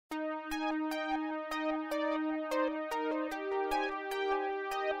Slow it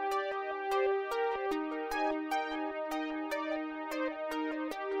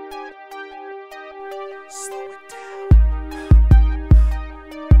down.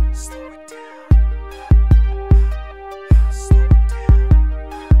 Slow it down. Slow it down.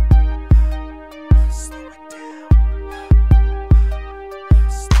 Slow it down. Slow it down.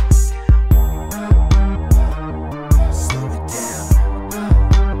 Slow it down. Slow it down.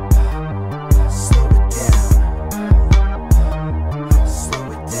 Slow it down.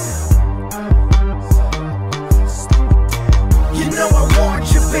 Slow it down. You know I want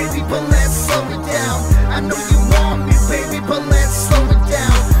you, baby, but let's slow it down. I know you want me, baby, but let's slow it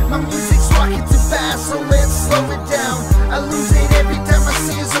down. My music's rocking too fast, so let's slow it down. I lose it every time I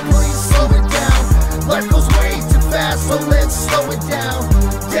see you, so please slow it down. Life goes way too fast, so let's slow it down.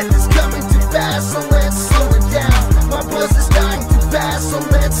 Death is coming too fast, so let's slow it down. My buzz is dying too fast, so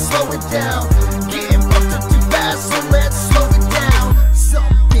let's slow it down. Getting fucked up too fast, so let's slow it down.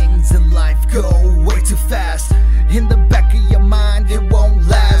 Some things in life go way too fast. In the back of your mind, it won't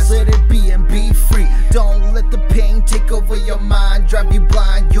last. Let it be and be free. Don't let the pain take over your mind, drive you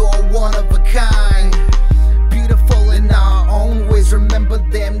blind. You're one of a kind, beautiful in our own ways. Remember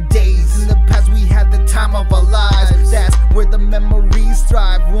them days in the past, we had the time of our lives. That's where the memories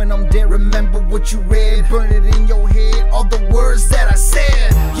thrive. When I'm there, remember what you read, burn it in your head, all the words that I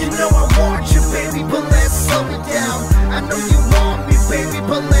said. You know I want you, baby, but let's slow it down. I know you want me, baby,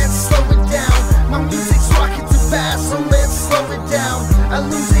 but let's slow it down. My music's rocking too fast, so let's slow it down. I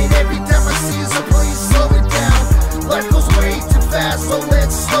lose it every time I see you, so please slow it down. Life goes way too fast, so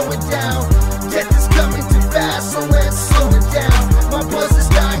let's slow it down. Death is coming too fast, so let's slow it down. My buzz is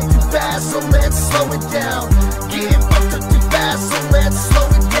dying too fast, so let's slow it down. Getting fucked up too fast, so let's slow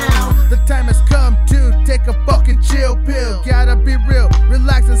it down. The time has come to take a fucking chill pill. Gotta be real,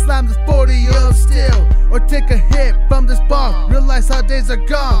 relax and slam this 40 up still. Or take a hit from this bomb, realize how days are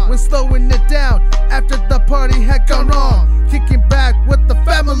gone. When slowing it down, after the party had gone wrong. Kicking back with the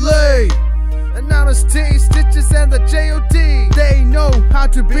family, Anonymity, Stitches and the J.O.D. They know how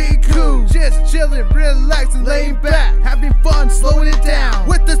to be cool. Just chilling, relaxing, laying back, having fun, slowing it down.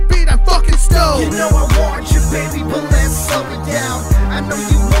 With this beat I'm fucking stoned. You know I want you, baby, but let's slow it down. I know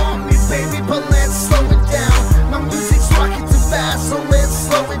you want me, baby, but let's slow it down. My music's rocking too fast, so let's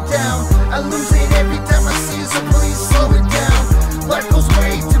slow it down. I lose it every time I see you, so please slow it down. Life goes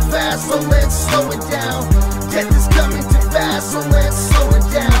way too fast, so let's slow it down. Death is coming too fast, so let's slow it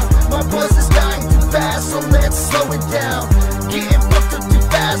down. My buzz is dying too fast, so let's slow it down. Getting fucked up too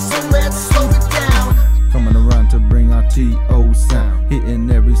fast, so let's slow it down. Coming around to bring our T.O. sound, hitting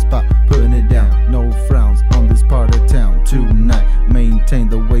every spot, putting it down. No frowns on this part of town tonight. Maintain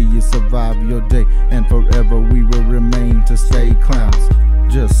the way you survive your day, and forever we will remain to stay clowns.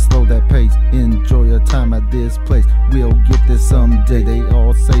 Just slow that pace, enjoy your time at this place. We'll get there someday. They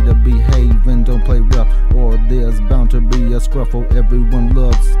all say to behave and don't play rough, or there's bound to be a scruffle. Everyone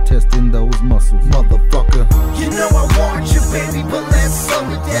loves testing those muscles, motherfucker. You know I want you, baby, but let's slow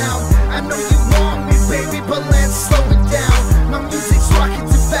it down. I know you want me, baby, but let's slow it down. My music's rocking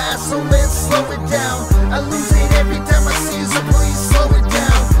too fast, so let's slow it down. I lose it every time I see you, so please slow it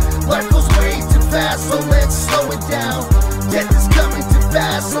down. Life goes way too fast, so let's slow it down. Death is coming too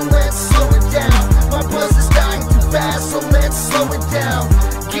fast, so let's slow it down. My buzz is dying too fast, so let's slow it down.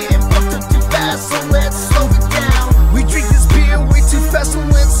 Getting fucked up too fast, so let's slow it down. We drink this beer way too fast, so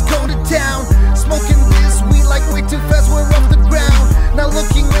let's go to town. Smoking this weed like way too fast, we're off the ground. Now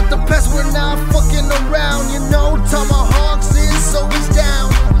looking at the past, we're not fucking around. You know Tamahawks is always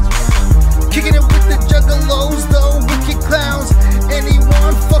down. Kicking it with the juggalos, the wicked clowns.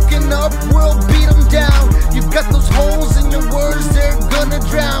 Anyone fucking up, we'll beat them down. You've got those holes in your words, they're gonna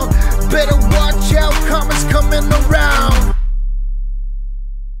drown. Better watch out, karma's coming around.